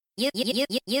ID in the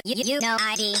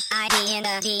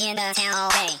D in the town all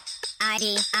day.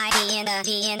 ID in the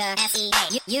D in the SEA.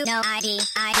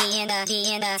 ID in the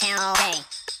D in the town all day.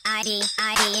 ID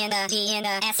in the D in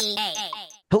the SEA.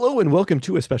 Hello and welcome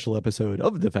to a special episode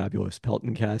of the Fabulous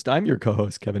Pelton Cast. I'm your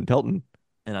co-host, Kevin Pelton.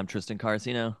 And I'm Tristan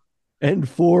Carcino. And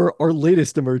for our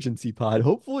latest emergency pod,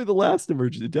 hopefully the last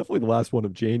emergency, definitely the last one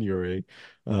of January,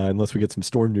 unless we get some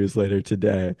storm news later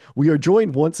today, we are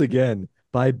joined once again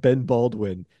by Ben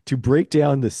Baldwin to break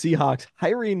down the Seahawks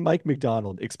hiring Mike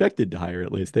Macdonald, expected to hire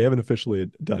at least. They haven't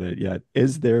officially done it yet,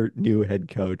 as their new head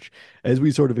coach, as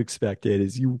we sort of expected.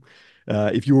 If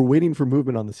you were waiting for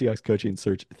movement on the Seahawks coaching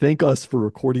search, thank us for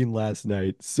recording last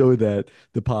night so that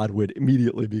the pod would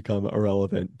immediately become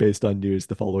irrelevant based on news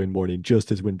the following morning,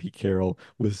 just as when Pete Carroll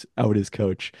was out as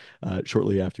coach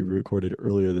shortly after we recorded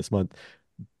earlier this month.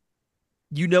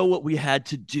 You know what we had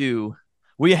to do?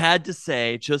 We had to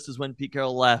say, just as when Pete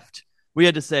Carroll left, we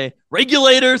had to say,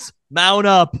 regulators, mount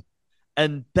up.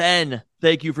 And Ben,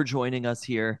 thank you for joining us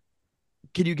here.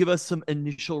 Can you give us some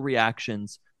initial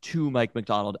reactions to Mike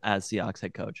Macdonald as Seahawks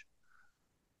head coach?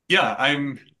 Yeah,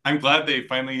 I'm glad they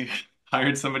finally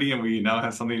hired somebody and we now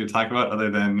have something to talk about other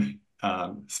than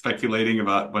speculating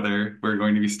about whether we're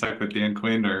going to be stuck with Dan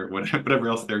Quinn or whatever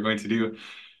else they're going to do.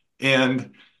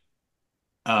 And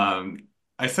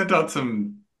I sent out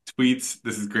some tweets.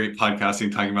 This is great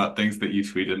podcasting, talking about things that you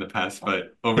tweeted in the past,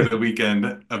 but over the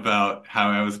weekend about how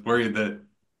I was worried that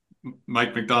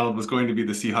Mike Macdonald was going to be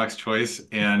the Seahawks choice.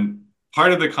 And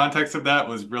part of the context of that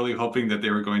was really hoping that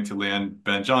they were going to land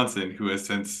Ben Johnson, who has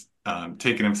since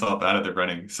taken himself out of the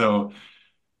running. So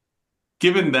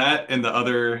given that and the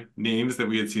other names that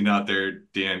we had seen out there,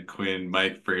 Dan Quinn,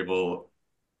 Mike Vrabel,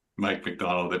 Mike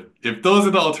Macdonald, if those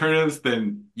are the alternatives,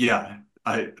 then yeah,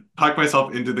 I talked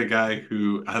myself into the guy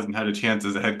who hasn't had a chance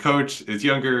as a head coach, is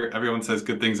younger. Everyone says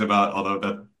good things about,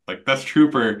 although that's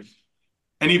true for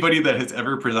anybody that has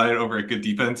ever presided over a good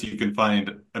defense. You can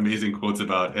find amazing quotes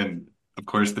about, and of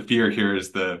course, the fear here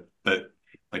is that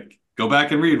go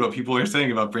back and read what people are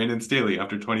saying about Brandon Staley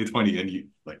after 2020,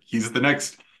 and he's the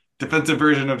next defensive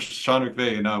version of Sean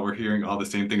McVay, and now we're hearing all the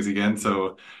same things again.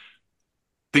 So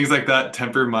things like that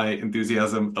temper my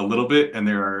enthusiasm a little bit, and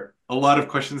there are a lot of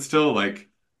questions still, like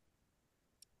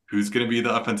who's going to be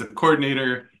the offensive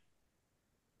coordinator?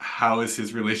 How is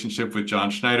his relationship with John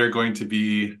Schneider going to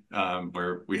be,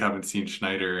 where we haven't seen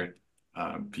Schneider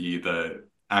be the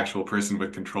actual person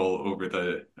with control over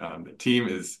the team?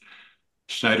 Is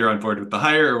Schneider on board with the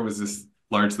hire, or was this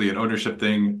largely an ownership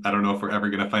thing? I don't know if we're ever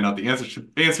going to find out the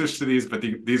answers to these, but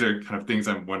these are kind of things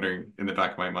I'm wondering in the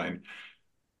back of my mind.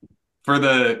 For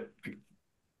the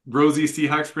rosy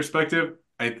Seahawks perspective,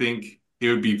 I think it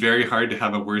would be very hard to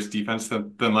have a worse defense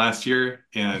than last year.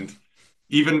 And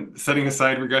even setting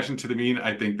aside regression to the mean,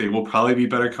 I think they will probably be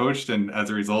better coached and as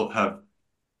a result have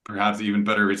perhaps even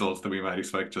better results than we might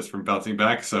expect just from bouncing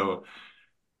back. So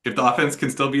if the offense can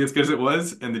still be as good as it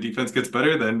was and the defense gets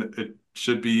better, then it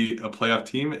should be a playoff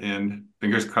team, and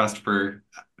fingers crossed for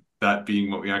that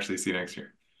being what we actually see next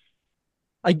year.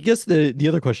 I guess the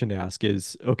other question to ask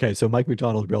is, okay, so Mike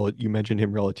Macdonald, you mentioned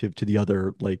him relative to the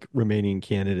other remaining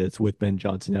candidates with Ben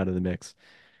Johnson out of the mix.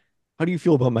 How do you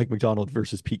feel about Mike Macdonald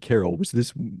versus Pete Carroll? Was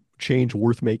this change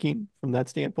worth making from that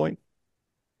standpoint?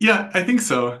 Yeah, I think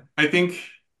so. I think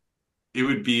it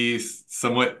would be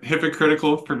somewhat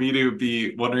hypocritical for me to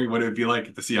be wondering what it would be like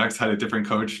if the Seahawks had a different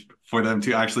coach, for them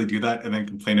to actually do that and then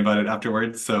complain about it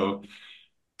afterwards. So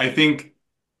I think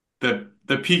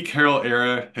the Pete Carroll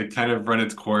era had kind of run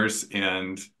its course,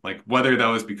 and whether that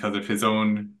was because of his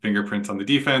own fingerprints on the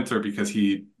defense or because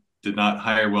he did not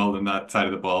hire well in that side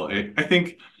of the ball, I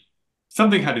think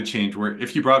something had to change, where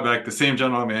if you brought back the same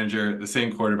general manager, the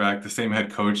same quarterback, the same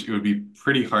head coach, it would be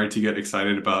pretty hard to get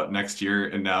excited about next year.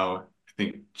 And now I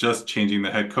think just changing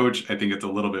the head coach, I think it's a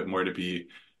little bit more to be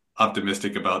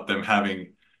optimistic about them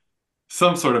having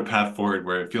some sort of path forward,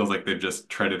 where it feels like they've just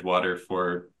treaded water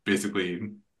for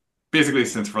basically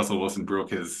since Russell Wilson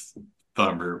broke his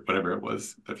thumb or whatever it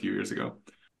was a few years ago.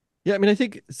 Yeah, I mean, I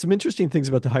think some interesting things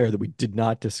about the hire that we did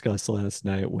not discuss last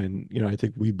night when, I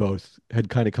think we both had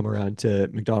kind of come around to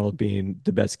Macdonald being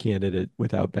the best candidate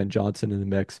without Ben Johnson in the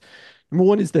mix. Number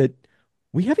one is that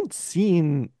we haven't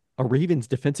seen a Ravens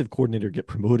defensive coordinator get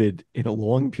promoted in a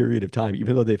long period of time,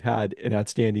 even though they've had an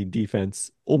outstanding defense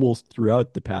almost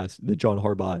throughout the John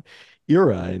Harbaugh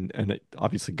era. And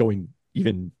obviously going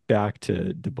even back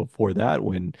to before that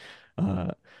when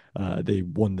they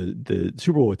won the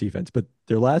Super Bowl with defense. But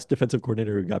their last defensive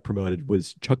coordinator who got promoted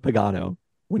was Chuck Pagano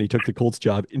when he took the Colts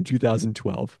job in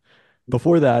 2012.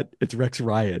 Before that, it's Rex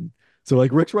Ryan, So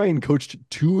like Rex Ryan coached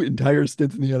 2 entire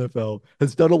stints in the NFL,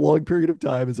 has done a long period of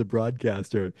time as a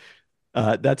broadcaster.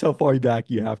 That's how far back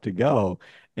you have to go.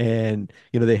 And,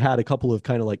 they had a couple of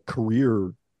kind of like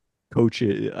career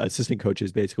assistant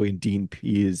coaches, basically, and Dean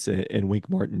Pease and Wink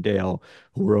Martindale,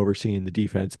 who were overseeing the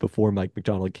defense before Mike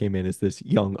Macdonald came in as this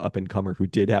young up and comer who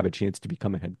did have a chance to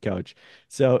become a head coach.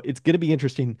 So it's going to be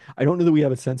interesting. I don't know that we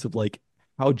have a sense of like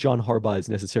how John Harbaugh is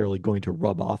necessarily going to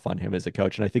rub off on him as a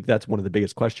coach. And I think that's one of the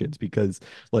biggest questions because,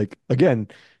 like, again,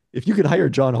 if you could hire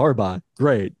John Harbaugh,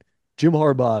 great. Jim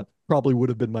Harbaugh probably would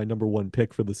have been my number one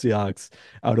pick for the Seahawks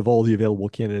out of all the available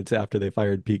candidates after they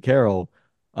fired Pete Carroll.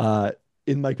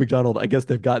 In Mike Macdonald, I guess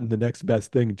they've gotten the next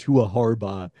best thing to a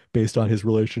Harbaugh based on his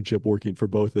relationship working for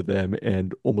both of them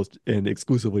and almost and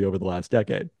exclusively over the last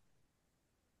decade.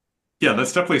 Yeah,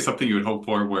 that's definitely something you would hope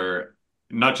for, where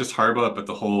not just Harbaugh, but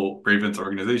the whole Ravens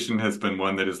organization has been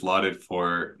one that is lauded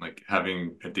for like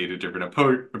having a data-driven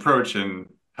approach and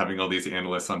having all these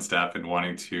analysts on staff and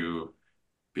wanting to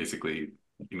basically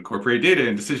incorporate data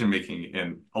in decision making.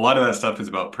 And a lot of that stuff is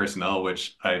about personnel,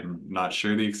 which I'm not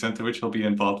sure the extent to which he'll be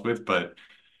involved with, but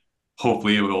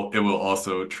hopefully it will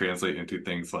also translate into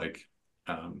things like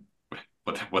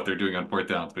what they're doing on fourth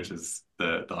downs, which is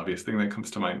the obvious thing that comes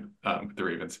to mind with the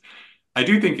Ravens. I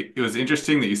do think it was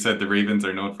interesting that you said the Ravens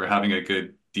are known for having a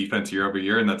good defense year over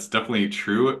year, and that's definitely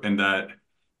true. And that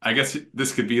I guess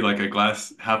this could be like a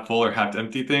glass half full or half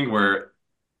empty thing, where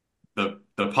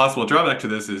the possible drawback to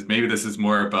this is maybe this is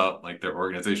more about like their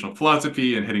organizational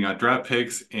philosophy and hitting on draft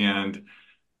picks and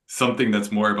something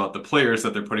that's more about the players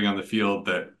that they're putting on the field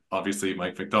that obviously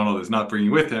Mike Macdonald is not bringing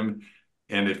with him.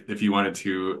 And if you wanted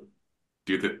to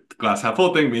do the glass half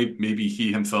full thing, maybe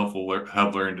he himself will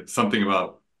have learned something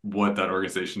about what that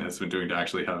organization has been doing to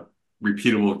actually have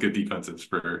repeatable good defenses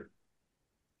for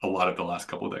a lot of the last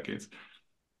couple of decades.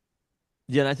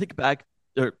 Yeah, and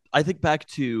I think back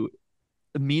to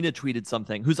Mina tweeted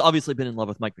something, who's obviously been in love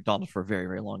with Mike Macdonald for a very,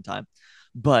 very long time.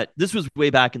 But this was way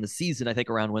back in the season, I think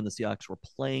around when the Seahawks were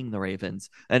playing the Ravens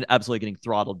and absolutely getting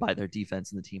throttled by their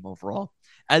defense and the team overall,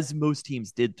 as most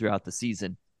teams did throughout the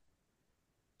season.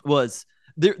 Was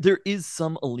there is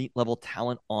some elite level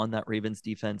talent on that Ravens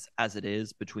defense as it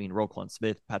is between Roquan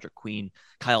Smith, Patrick Queen,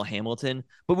 Kyle Hamilton.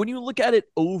 But when you look at it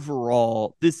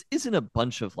overall, this isn't a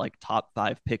bunch of like top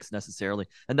 5 picks necessarily.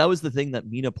 And that was the thing that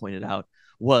Mina pointed out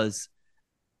was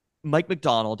Mike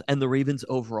Macdonald and the Ravens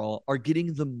overall are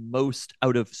getting the most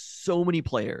out of so many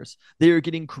players. They are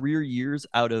getting career years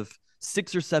out of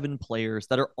 6 or 7 players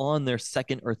that are on their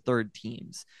second or third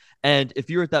teams. And if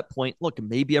you're at that point, look,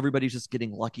 maybe everybody's just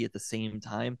getting lucky at the same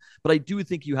time. But I do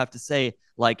think you have to say,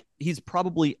 like, he's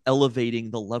probably elevating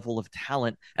the level of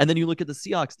talent. And then you look at the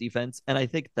Seahawks defense, and I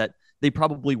think that they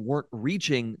probably weren't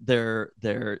reaching their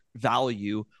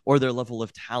value or their level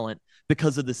of talent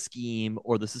because of the scheme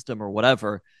or the system or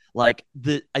whatever. I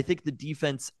think the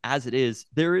defense as it is,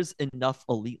 there is enough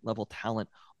elite level talent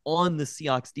on the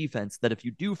Seahawks defense that if you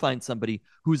do find somebody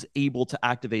who's able to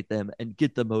activate them and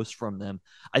get the most from them,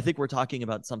 I think we're talking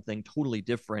about something totally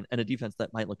different and a defense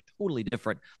that might look totally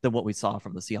different than what we saw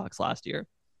from the Seahawks last year.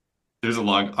 There's a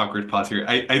long awkward pause here.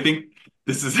 I think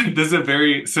this is a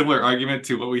very similar argument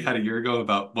to what we had a year ago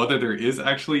about whether there is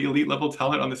actually elite level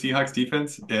talent on the Seahawks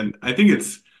defense. And I think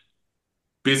it's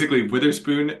basically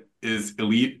Witherspoon is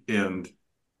elite and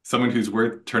someone who's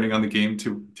worth turning on the game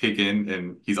to take in,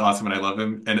 and he's awesome and I love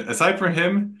him. And aside from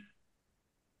him,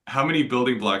 how many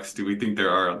building blocks do we think there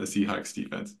are on the Seahawks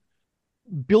defense?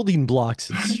 Building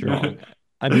blocks is strong.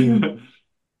 I mean,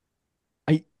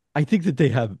 I think that they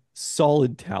have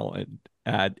solid talent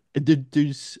at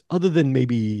there's other than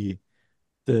maybe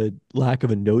the lack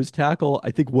of a nose tackle. I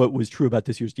think what was true about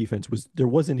this year's defense was there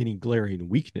wasn't any glaring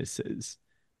weaknesses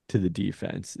to the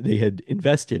defense. They had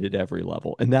invested at every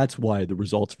level, and that's why the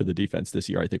results for the defense this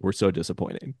year, I think, were so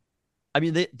disappointing. I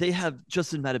mean, they have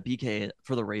Justin Madubuike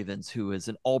for the Ravens, who is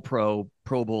an all-pro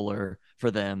Pro Bowler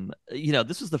for them. You know,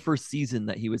 this was the first season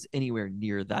that he was anywhere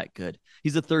near that good.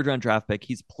 He's a third-round draft pick.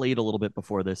 He's played a little bit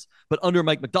before this, but under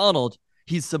Mike Macdonald,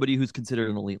 he's somebody who's considered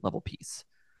an elite level piece.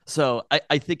 So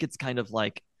I think it's kind of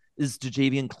like, is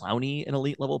Jadeveon Clowney an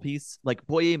elite level piece? Like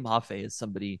Boye Mafe is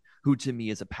somebody who to me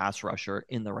is a pass rusher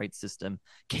in the right system,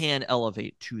 can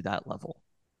elevate to that level.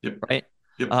 Yep. Right.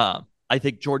 Yep. I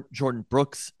think Jordan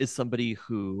Brooks is somebody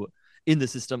who in the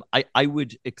system, I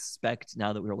would expect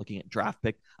now that we're looking at draft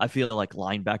pick, I feel like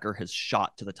linebacker has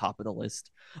shot to the top of the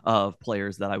list of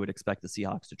players that I would expect the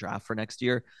Seahawks to draft for next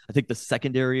year. I think the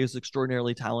secondary is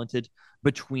extraordinarily talented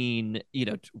between, you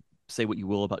know, say what you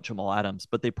will about Jamal Adams,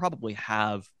 but they probably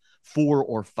have 4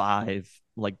 or 5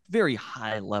 like very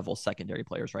high level secondary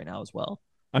players right now as well.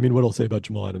 I mean, what I'll say about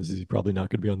Jamal Adams is he's probably not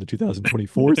going to be on the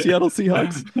 2024 Seattle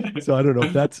Seahawks. So I don't know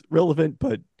if that's relevant,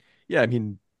 but yeah, I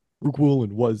mean, Rook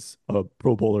Woolen was a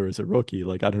Pro Bowler as a rookie.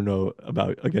 Like, I don't know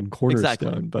about, again, Exactly.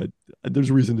 cornerstone, but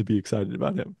there's reason to be excited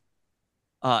about him.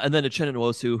 And then Uchenna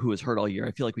Nwosu, who was hurt all year.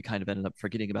 I feel like we kind of ended up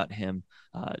forgetting about him.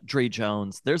 Dre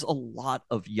Jones. There's a lot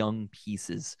of young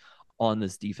pieces on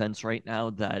this defense right now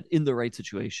that, in the right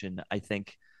situation, I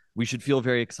think we should feel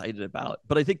very excited about.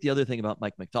 But I think the other thing about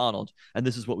Mike Macdonald, and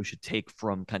this is what we should take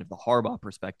from kind of the Harbaugh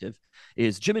perspective,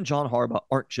 is Jim and John Harbaugh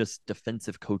aren't just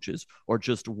defensive coaches or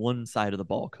just one side of the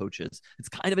ball coaches. It's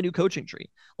kind of a new coaching tree.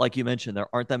 Like you mentioned,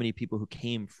 there aren't that many people who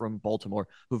came from Baltimore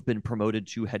who've been promoted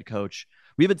to head coach.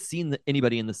 We haven't seen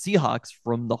anybody in the Seahawks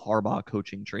from the Harbaugh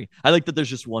coaching tree. I like that there's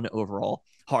just one overall.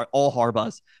 All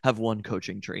Harbaughs have one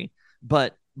coaching tree,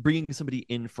 but bringing somebody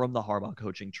in from the Harbaugh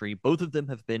coaching tree, both of them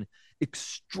have been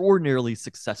extraordinarily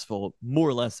successful, more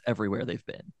or less everywhere they've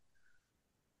been.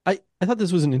 I thought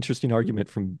this was an interesting argument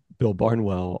from Bill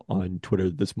Barnwell on Twitter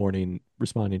this morning,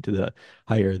 responding to the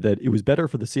hire, that it was better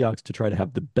for the Seahawks to try to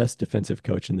have the best defensive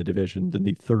coach in the division than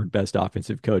the third best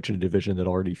offensive coach in a division that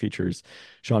already features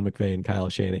Sean McVay and Kyle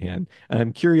Shanahan. And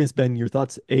I'm curious, Ben, your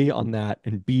thoughts, A, on that,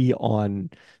 and B, on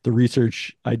the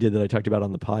research I did that I talked about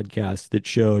on the podcast that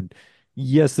showed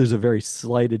yes, there's a very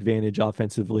slight advantage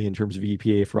offensively in terms of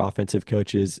EPA for offensive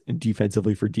coaches and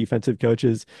defensively for defensive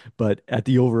coaches. But at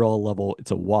the overall level, it's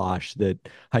a wash that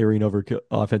hiring over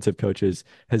offensive coaches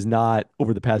has not,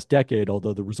 over the past decade,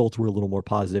 although the results were a little more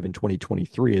positive in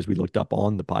 2023, as we looked up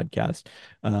on the podcast,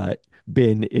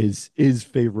 been is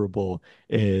favorable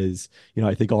as,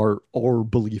 I think our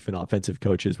belief in offensive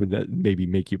coaches would maybe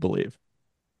make you believe.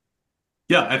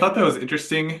 Yeah, I thought that was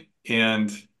interesting. And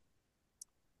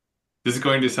this is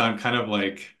going to sound kind of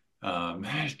like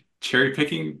cherry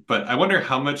picking, but I wonder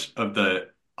how much of the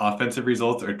offensive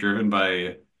results are driven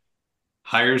by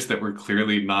hires that were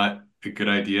clearly not a good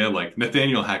idea. Like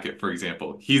Nathaniel Hackett, for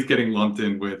example, he's getting lumped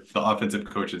in with the offensive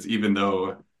coaches, even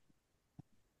though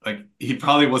like he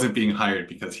probably wasn't being hired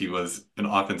because he was an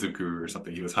offensive guru or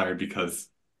something. He was hired because,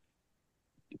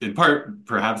 in part,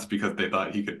 perhaps because they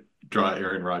thought he could draw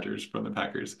Aaron Rodgers from the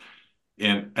Packers.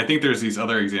 And I think there's these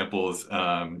other examples.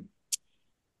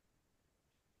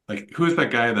 Like who is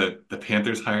that guy that the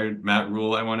Panthers hired? Matt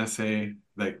Rule, I want to say.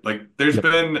 Like there's Yep.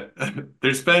 been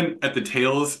there's been at the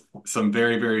tails some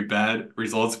very, very bad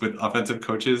results with offensive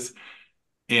coaches,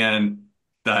 and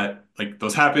that like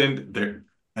those happened. Their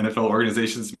NFL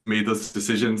organizations made those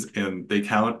decisions and they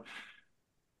count.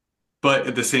 But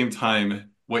at the same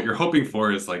time, what you're hoping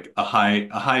for is like a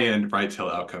high end right tail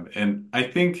outcome. And I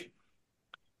think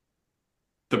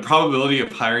the probability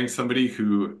of hiring somebody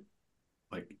who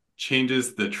like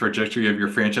changes the trajectory of your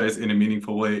franchise in a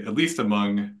meaningful way, at least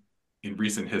among in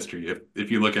recent history.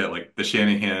 If you look at like the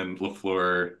Shanahan,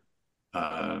 LaFleur,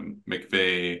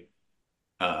 McVay,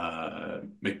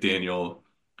 McDaniel,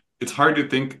 it's hard to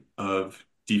think of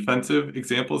defensive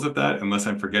examples of that unless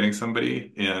I'm forgetting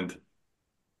somebody. And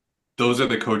those are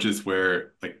the coaches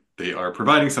where like they are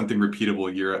providing something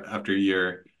repeatable year after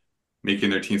year,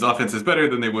 making their team's offenses better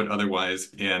than they would otherwise.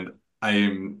 And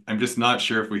I'm just not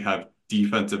sure if we have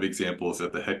defensive examples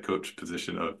at the head coach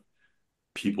position of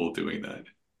people doing that.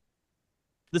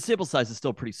 The sample size is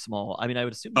still pretty small. I mean, I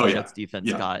would assume the Oh yeah. Jets defense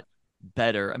Yeah. got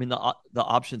better. I mean, the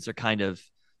options are kind of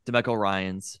DeMeco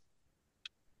Ryans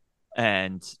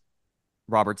and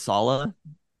Robert Saleh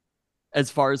as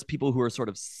far as people who are sort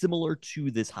of similar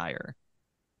to this hire,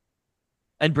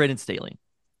 and Brandon Staley.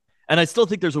 And I still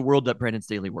think there's a world that Brandon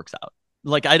Staley works out.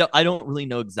 Like I don't really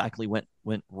know exactly what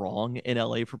went wrong in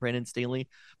LA for Brandon Staley,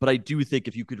 but I do think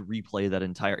if you could replay that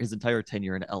his entire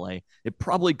tenure in LA, it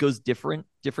probably goes different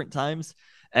times.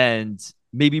 And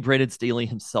maybe Brandon Staley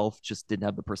himself just didn't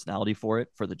have the personality for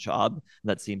the job.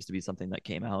 That seems to be something that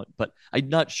came out. But I'm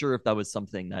not sure if that was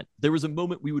something that there was a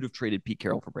moment we would have traded Pete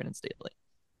Carroll for Brandon Staley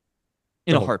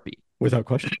in a No, heartbeat. without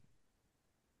question.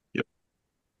 Yep.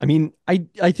 I mean,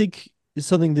 I think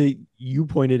something that you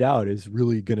pointed out is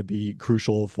really going to be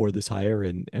crucial for this hire,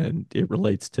 and it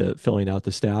relates to filling out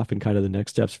the staff and kind of the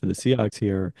next steps for the Seahawks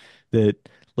here. That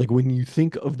like when you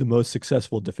think of the most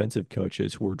successful defensive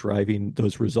coaches who are driving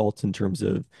those results in terms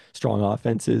of strong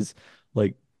offenses,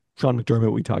 like Sean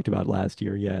McDermott, we talked about last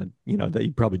year. Yeah, that he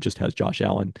probably just has Josh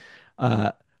Allen.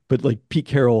 Uh, but like Pete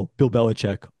Carroll, Bill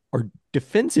Belichick are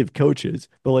defensive coaches,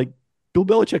 but like Bill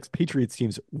Belichick's Patriots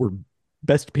teams were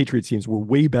best Patriots teams were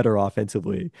way better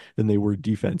offensively than they were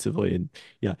defensively. And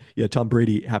yeah, Tom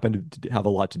Brady happened to have a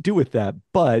lot to do with that,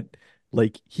 but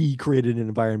like he created an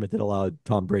environment that allowed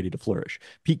Tom Brady to flourish.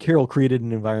 Pete Carroll created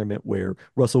an environment where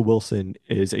Russell Wilson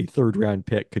is a third round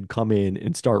pick, could come in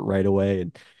and start right away.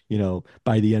 And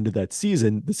by the end of that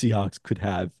season, the Seahawks could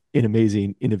have an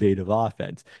amazing, innovative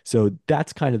offense. So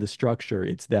that's kind of the structure.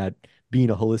 It's that being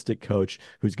a holistic coach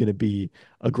who's going to be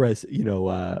aggressive,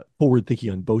 forward thinking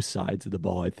on both sides of the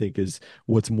ball, I think is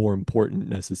what's more important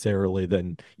necessarily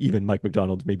than even Mike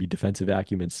Macdonald's maybe defensive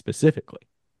acumen specifically.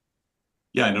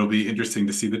 Yeah, and it'll be interesting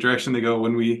to see the direction they go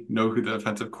when we know who the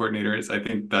offensive coordinator is. I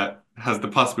think that has the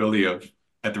possibility of,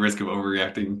 at the risk of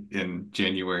overreacting in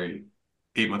January,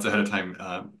 8 months ahead of time,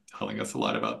 telling us a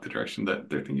lot about the direction that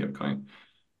they're thinking of going.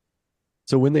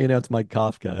 So when they announce Mike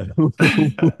Kafka,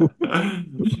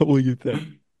 what will you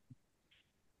think?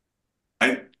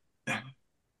 I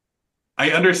I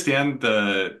understand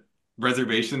the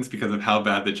reservations because of how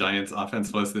bad the Giants'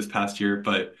 offense was this past year,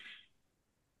 but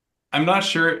I'm not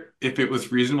sure if it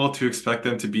was reasonable to expect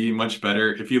them to be much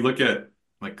better. If you look at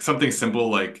like something simple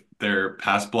like their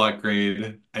pass block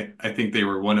grade, I think they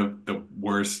were one of the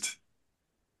worst,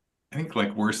 I think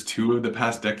like worst two of the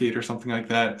past decade or something like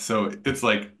that. So it's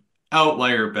like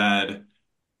outlier bad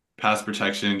pass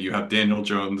protection. You have Daniel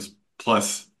Jones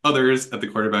plus others at the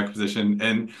quarterback position.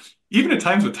 And even at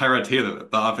times with Tyrod Taylor, the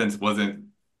offense wasn't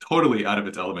totally out of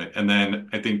its element. And then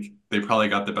I think they probably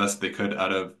got the best they could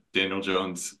out of Daniel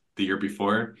Jones the year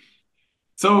before.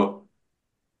 So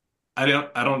I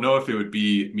don't know if it would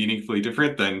be meaningfully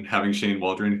different than having Shane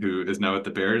Waldron, who is now at the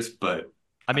Bears, but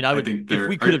I mean, I think if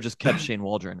we there could have are just kept Shane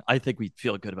Waldron, I think we'd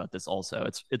feel good about this also.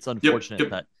 It's yep, unfortunate yep.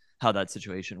 that how that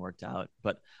situation worked out.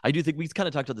 But I do think we kind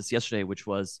of talked about this yesterday, which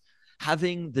was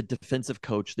having the defensive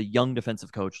coach, the young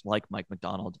defensive coach like Mike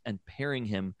Macdonald, and pairing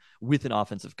him with an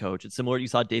offensive coach. It's similar. You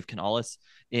saw Dave Canales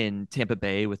in Tampa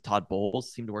Bay with Todd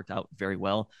Bowles, seemed to work out very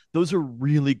well. Those are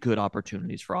really good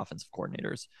opportunities for offensive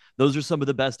coordinators. Those are some of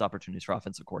the best opportunities for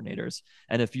offensive coordinators.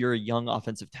 And if you're a young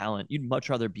offensive talent, you'd much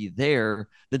rather be there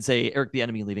than say Eric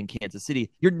Bieniemy leaving Kansas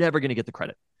City. You're never going to get the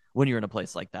credit when you're in a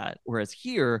place like that. Whereas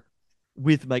here,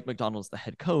 with Mike Macdonald as the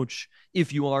head coach,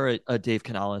 if you are a Dave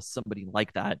Canales, somebody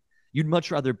like that, you'd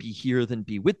much rather be here than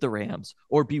be with the Rams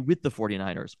or be with the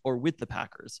 49ers or with the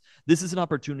Packers. This is an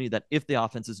opportunity that if the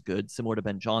offense is good, similar to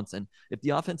Ben Johnson, if the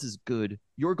offense is good,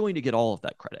 you're going to get all of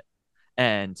that credit.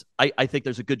 And I think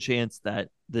there's a good chance that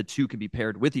the two can be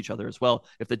paired with each other as well.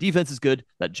 If the defense is good,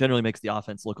 that generally makes the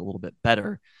offense look a little bit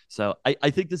better. So I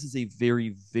think this is a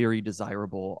very, very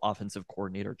desirable offensive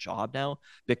coordinator job now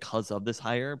because of this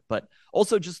hire, but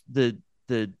also just the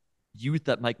youth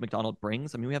that Mike Macdonald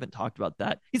brings. I mean, we haven't talked about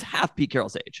that. He's half Pete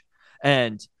Carroll's age.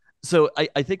 And so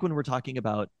I think when we're talking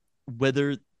about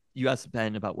whether you asked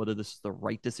Ben about whether this is the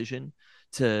right decision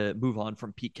to move on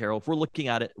from Pete Carroll, if we're looking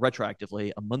at it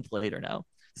retroactively a month later now,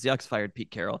 the Seahawks fired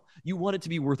Pete Carroll. You want it to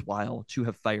be worthwhile to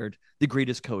have fired the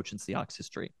greatest coach in Seahawks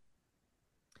history.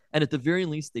 And at the very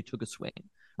least, they took a swing,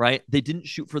 right? They didn't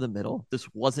shoot for the middle. This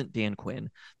wasn't Dan Quinn.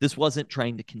 This wasn't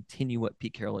trying to continue what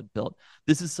Pete Carroll had built.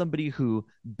 This is somebody who,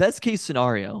 best case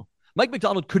scenario, Mike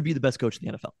Macdonald could be the best coach in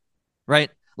the NFL, right?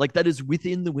 Like that is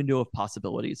within the window of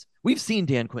possibilities. We've seen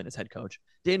Dan Quinn as head coach.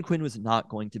 Dan Quinn was not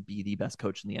going to be the best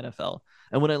coach in the NFL.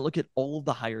 And when I look at all of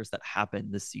the hires that happened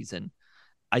this season,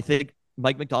 I think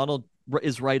Mike Macdonald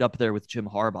is right up there with Jim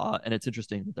Harbaugh. And it's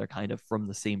interesting that they're kind of from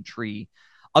the same tree.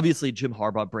 Obviously, Jim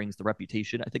Harbaugh brings the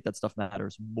reputation. I think that stuff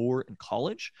matters more in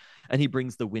college, and he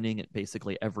brings the winning at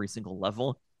basically every single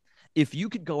level. If you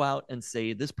could go out and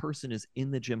say this person is in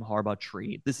the Jim Harbaugh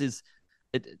tree, this is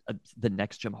the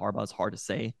next Jim Harbaugh is hard to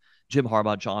say. Jim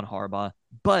Harbaugh, John Harbaugh,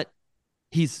 but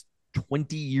he's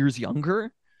 20 years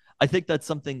younger. I think that's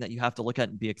something that you have to look at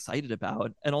and be excited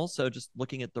about. And also just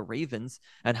looking at the Ravens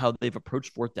and how they've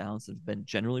approached fourth downs have been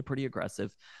generally pretty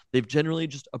aggressive. They've generally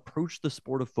just approached the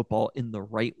sport of football in the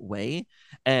right way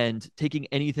and taking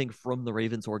anything from the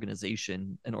Ravens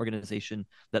organization, an organization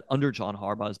that under John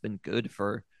Harbaugh has been good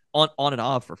for on and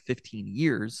off for 15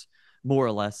 years, more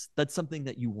or less. That's something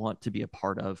that you want to be a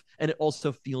part of. And it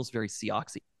also feels very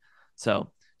Seahawksy.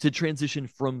 So to transition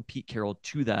from Pete Carroll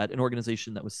to that, an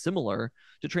organization that was similar,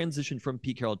 to transition from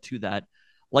Pete Carroll to that,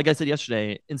 like I said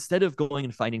yesterday, instead of going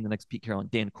and finding the next Pete Carroll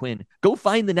and Dan Quinn, go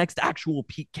find the next actual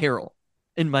Pete Carroll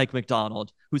in Mike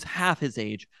Macdonald, who's half his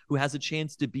age, who has a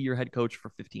chance to be your head coach for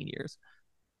 15 years.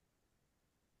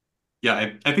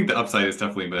 Yeah, I think the upside is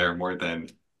definitely there more than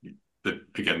the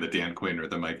Dan Quinn or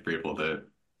the Mike Vrabel, the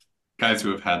guys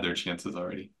who have had their chances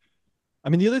already. I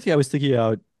mean, the other thing I was thinking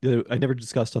about that I never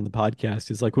discussed on the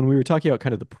podcast is like when we were talking about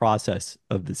kind of the process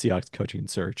of the Seahawks coaching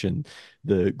search and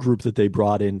the group that they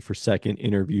brought in for second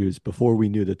interviews before we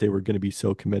knew that they were going to be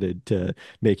so committed to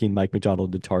making Mike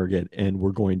Macdonald the target and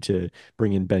we're going to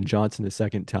bring in Ben Johnson a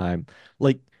second time.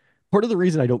 Like part of the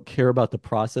reason I don't care about the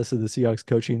process of the Seahawks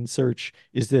coaching search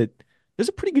is that there's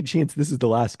a pretty good chance this is the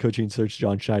last coaching search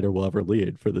John Schneider will ever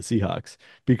lead for the Seahawks.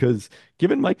 Because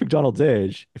given Mike Macdonald's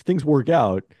age, if things work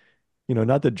out,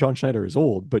 not that John Schneider is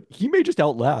old, but he may just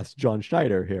outlast John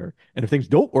Schneider here. And if things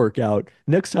don't work out,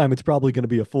 next time it's probably going to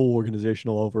be a full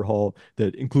organizational overhaul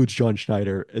that includes John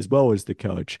Schneider as well as the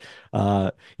coach.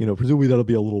 Presumably that'll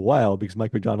be a little while because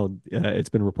Mike Macdonald, it's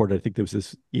been reported, I think there was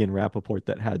this Ian Rappaport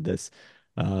that had this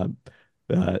uh,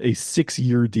 a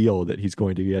 6-year deal that he's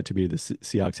going to get to be the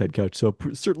Seahawks head coach. So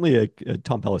certainly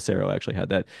Tom Pelissero actually had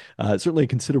that. Certainly a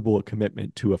considerable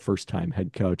commitment to a first-time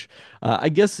head coach. I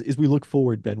guess as we look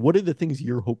forward, Ben, what are the things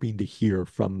you're hoping to hear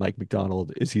from Mike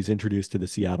Macdonald as he's introduced to the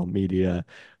Seattle media?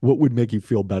 What would make you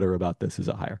feel better about this as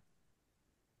a hire?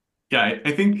 Yeah,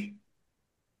 I think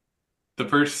the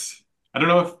first, I don't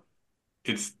know if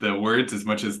it's the words as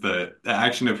much as the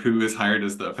action of who is hired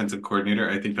as the offensive coordinator.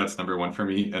 I think that's number one for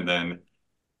me. And then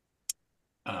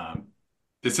um,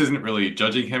 this isn't really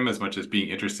judging him as much as being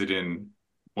interested in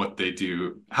what they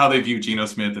do, how they view Geno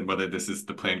Smith, and whether this is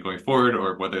the plan going forward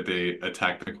or whether they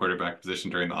attack the quarterback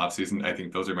position during the offseason. I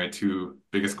think those are my two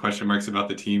biggest question marks about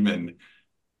the team. And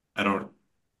I don't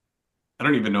I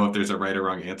don't even know if there's a right or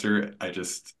wrong answer.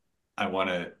 I want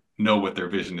to know what their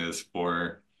vision is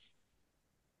for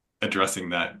addressing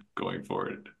that going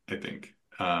forward, I think.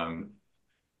 And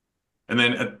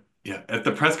then at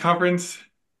the press conference,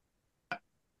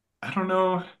 I don't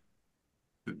know.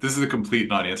 This is a complete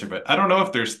non-answer, but I don't know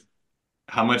if there's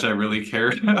how much I really care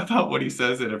about what he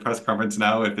says at a press conference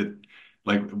now. If it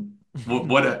like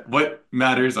what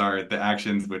matters are the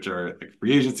actions, which are like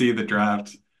free agency, the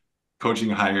draft, coaching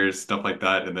hires, stuff like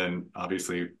that, and then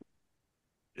obviously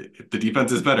if the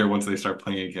defense is better once they start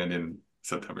playing again in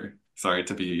September. Sorry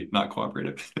to be not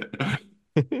cooperative.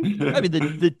 I mean,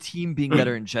 the team being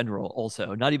better in general,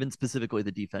 also, not even specifically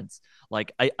the defense.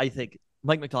 Like, I think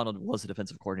Mike Macdonald was a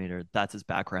defensive coordinator. That's his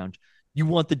background. You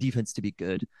want the defense to be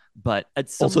good, but at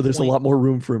some Also, there's a point, lot more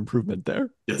room for improvement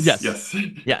there. Yes.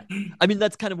 Yeah. I mean,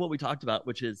 that's kind of what we talked about,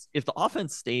 which is if the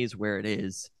offense stays where it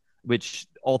is, which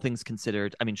all things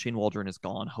considered, I mean, Shane Waldron is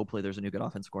gone. Hopefully there's a new good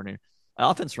offensive coordinator.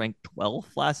 Offense ranked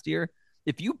 12th last year.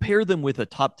 If you pair them with a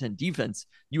top 10 defense,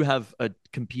 you have a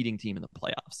competing team in the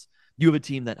playoffs. You have a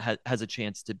team that has a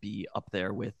chance to be up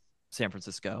there with San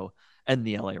Francisco and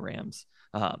the LA Rams.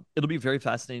 It'll be very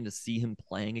fascinating to see him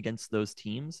playing against those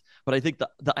teams. But I think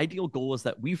the ideal goal is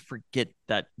that we forget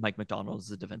that Mike Macdonald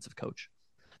is a defensive coach.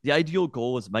 The ideal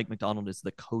goal is Mike Macdonald is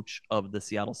the coach of the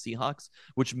Seattle Seahawks,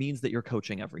 which means that you're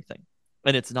coaching everything.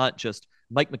 And it's not just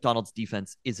Mike Macdonald's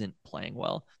defense isn't playing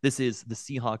well. This is the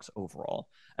Seahawks overall.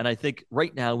 And I think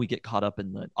right now we get caught up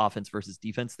in the offense versus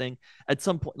defense thing. At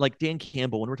some point, like Dan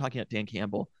Campbell, when we're talking about Dan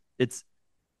Campbell,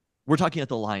 we're talking about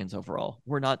the Lions overall.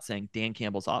 We're not saying Dan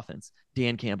Campbell's offense,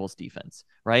 Dan Campbell's defense,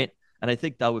 right? And I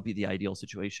think that would be the ideal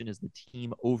situation is the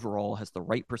team overall has the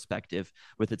right perspective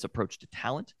with its approach to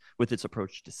talent, with its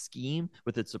approach to scheme,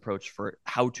 with its approach for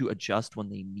how to adjust when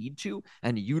they need to,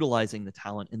 and utilizing the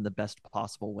talent in the best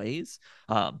possible ways.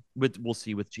 We'll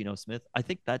see with Geno Smith. I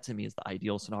think that to me is the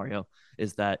ideal scenario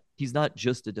is that he's not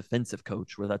just a defensive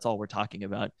coach where that's all we're talking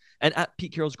about. And at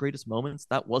Pete Carroll's greatest moments,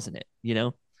 that wasn't it,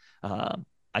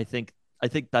 I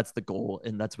think that's the goal,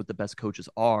 and that's what the best coaches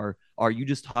are. You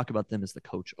just talk about them as the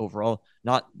coach overall,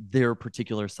 not their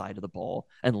particular side of the ball,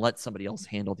 and let somebody else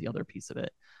handle the other piece of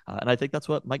it. And I think that's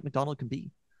what Mike Macdonald can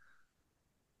be.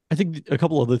 I think a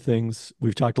couple other things.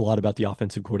 We've talked a lot about the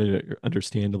offensive coordinator.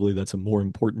 Understandably, that's a more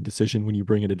important decision when you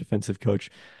bring in a defensive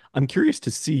coach. I'm curious to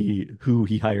see who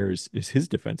he hires as his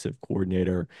defensive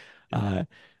coordinator.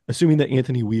 Assuming that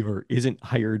Anthony Weaver isn't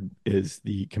hired as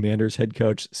the Commanders head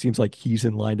coach, seems like he's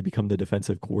in line to become the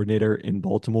defensive coordinator in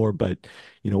Baltimore. But,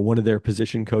 one of their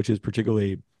position coaches,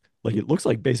 particularly, like it looks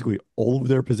like basically all of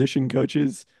their position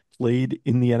coaches played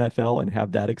in the NFL and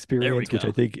have that experience, which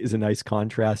I think is a nice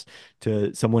contrast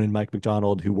to someone in Mike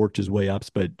Macdonald who worked his way up,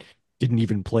 but didn't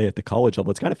even play at the college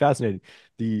level. It's kind of fascinating.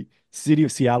 The city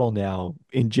of Seattle now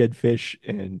in Jed Fish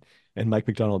and Mike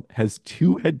Macdonald has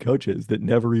 2 head coaches that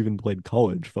never even played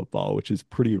college football, which is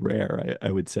pretty rare, I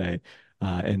would say.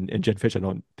 And Jed Fish, I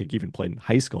don't think even played in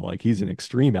high school. Like he's an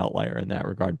extreme outlier in that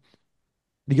regard.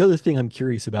 The other thing I'm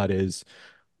curious about is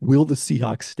will the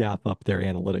Seahawks staff up their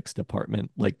analytics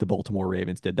department like the Baltimore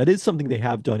Ravens did? That is something they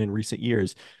have done in recent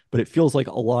years, but it feels like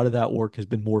a lot of that work has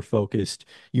been more focused.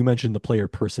 You mentioned the player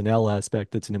personnel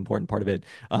aspect. That's an important part of it.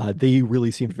 They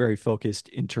really seemed very focused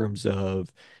in terms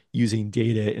of using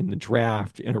data in the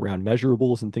draft and around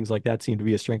measurables and things like that seemed to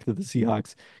be a strength of the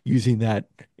Seahawks. Using that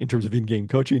in terms of in-game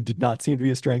coaching did not seem to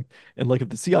be a strength. And like if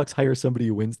the Seahawks hire somebody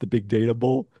who wins the Big Data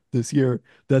Bowl this year,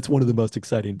 that's one of the most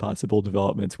exciting possible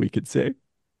developments we could see.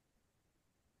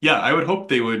 Yeah, I would hope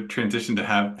they would transition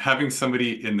to having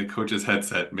somebody in the coach's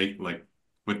headset make like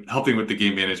with helping with the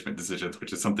game management decisions,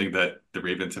 which is something that the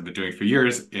Ravens have been doing for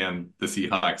years, and the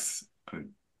Seahawks,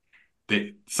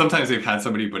 they sometimes they've had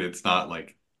somebody, but it's not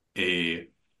like a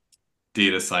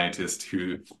data scientist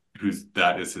who's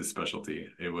that is his specialty.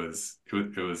 It was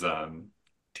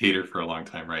Tater for a long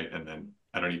time, right? And then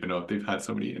I don't even know if they've had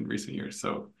somebody in recent years.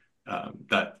 So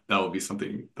that will be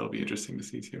something that'll be interesting to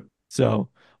see too. So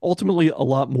ultimately, a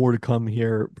lot more to come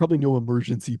here. Probably no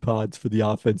emergency pods for the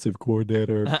offensive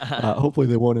coordinator. Hopefully,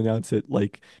 they won't announce it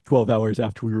like 12 hours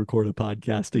after we record a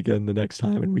podcast again the next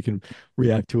time, and we can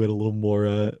react to it a little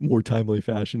more timely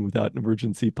fashion without an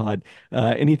emergency pod.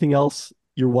 Anything else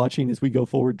you're watching as we go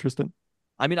forward, Tristan?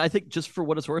 I mean, I think just for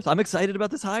what it's worth, I'm excited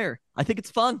about this hire. I think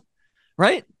it's fun,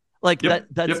 right? Like Yep,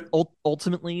 that's yep.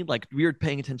 ultimately like we're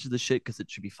paying attention to this shit because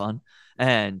it should be fun.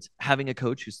 And having a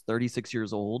coach who's 36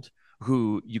 years old,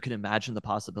 who you can imagine the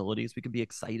possibilities we can be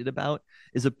excited about,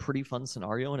 is a pretty fun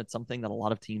scenario. And it's something that a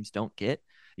lot of teams don't get.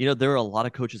 There are a lot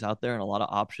of coaches out there and a lot of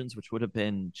options, which would have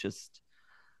been just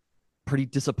pretty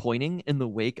disappointing in the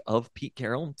wake of Pete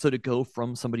Carroll. So to go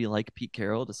from somebody like Pete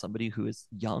Carroll to somebody who is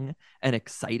young and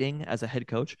exciting as a head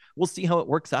coach, we'll see how it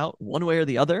works out one way or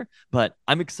the other. But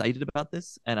I'm excited about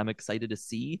this and I'm excited to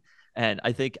see. And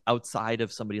I think outside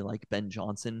of somebody like Ben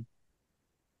Johnson,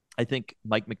 I think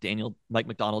Mike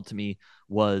Macdonald to me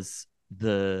was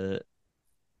the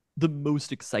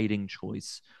most exciting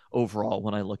choice overall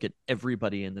when I look at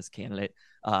everybody in this candidate.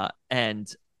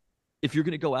 And if you're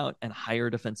going to go out and hire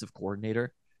a defensive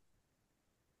coordinator,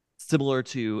 similar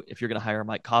to if you're going to hire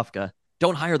Mike Kafka,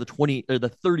 don't hire the 20 or the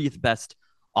 30th best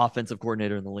offensive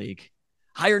coordinator in the league.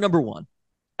 Hire number one.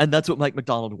 And that's what Mike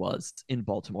Macdonald was in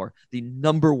Baltimore, the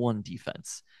number one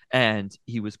defense. And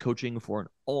he was coaching for an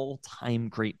all-time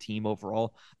great team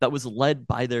overall that was led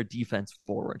by their defense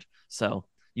forward. So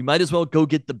you might as well go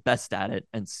get the best at it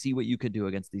and see what you could do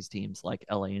against these teams like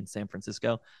LA and San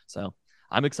Francisco. So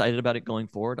I'm excited about it going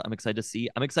forward. I'm excited to see.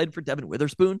 I'm excited for Devin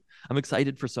Witherspoon. I'm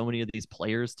excited for so many of these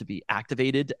players to be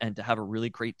activated and to have a really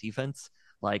great defense.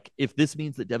 Like, if this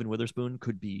means that Devin Witherspoon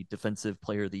could be Defensive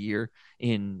Player of the Year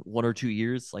in 1 or 2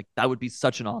 years, like that would be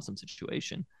such an awesome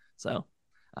situation. So,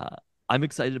 uh, I'm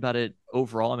excited about it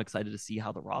overall. I'm excited to see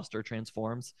how the roster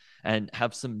transforms and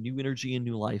have some new energy and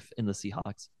new life in the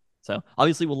Seahawks. So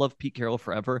obviously we'll love Pete Carroll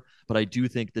forever, but I do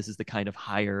think this is the kind of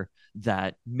hire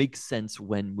that makes sense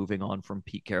when moving on from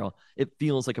Pete Carroll. It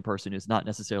feels like a person who's not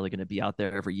necessarily going to be out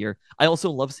there every year. I also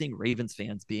love seeing Ravens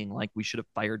fans being like, we should have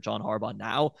fired John Harbaugh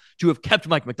now to have kept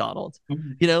Mike Macdonald.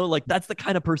 Like that's the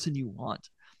kind of person you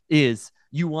want. Is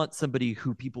you want somebody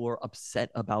who people are upset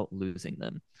about losing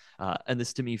them. And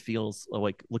this to me feels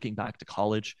like, looking back to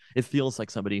college, it feels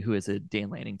like somebody who is a Dan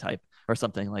Lanning type or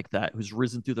something like that, who's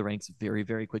risen through the ranks very,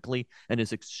 very quickly and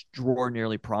is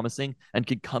extraordinarily promising and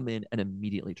could come in and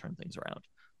immediately turn things around.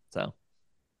 So,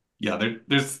 Yeah,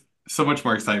 there's so much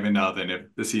more excitement now than if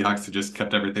the Seahawks had just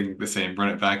kept everything the same, run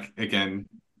it back again.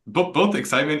 Both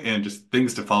excitement and just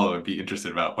things to follow and be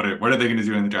interested about. What are they going to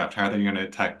do in the draft? How are they going to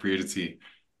attack free agency?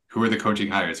 Who are the coaching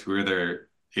hires? Who are their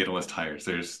analyst hires?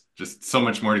 There's just so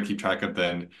much more to keep track of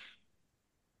than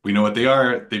we know what they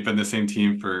are. They've been the same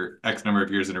team for X number of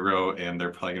years in a row, and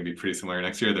they're probably going to be pretty similar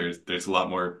next year. There's a lot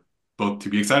more both to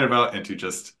be excited about and to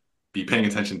just be paying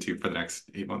attention to for the next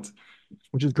 8 months.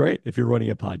 Which is great if you're running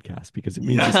a podcast because it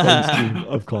means a steady stream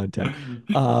yeah. of content.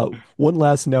 One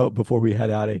last note before we head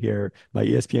out of here. My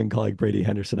ESPN colleague Brady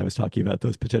Henderson, I was talking about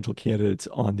those potential candidates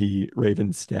on the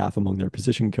Ravens staff among their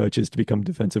position coaches to become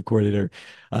defensive coordinator.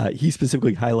 He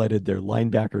specifically highlighted their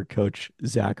linebacker coach,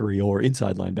 Zachary Orr,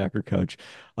 inside linebacker coach.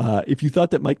 If you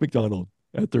thought that Mike Macdonald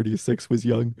at 36 was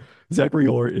young, Zachary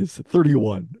Orr is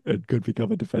 31 and could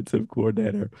become a defensive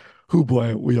coordinator. Who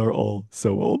boy, we are all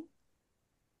so old.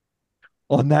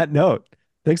 On that note,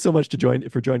 thanks so much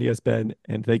for joining us, Ben,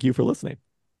 and thank you for listening.